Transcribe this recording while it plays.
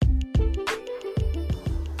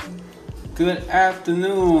Good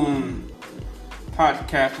afternoon,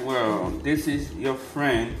 podcast world. This is your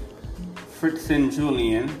friend Fritzen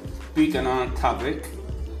Julian speaking on a topic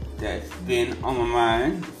that's been on my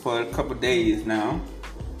mind for a couple days now.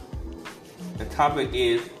 The topic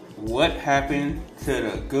is what happened to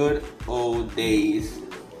the good old days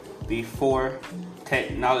before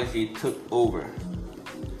technology took over,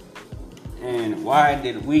 and why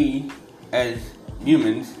did we as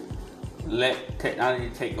humans let technology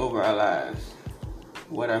take over our lives?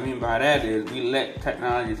 What I mean by that is we let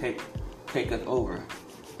technology take us over.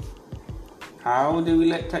 How do we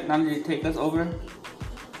let technology take us over?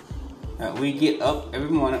 We get up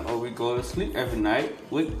every morning or we go to sleep every night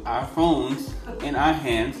with our phones in our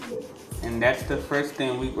hands, and that's the first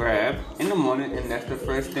thing we grab in the morning, and that's the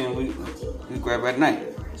first thing we grab at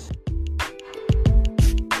night.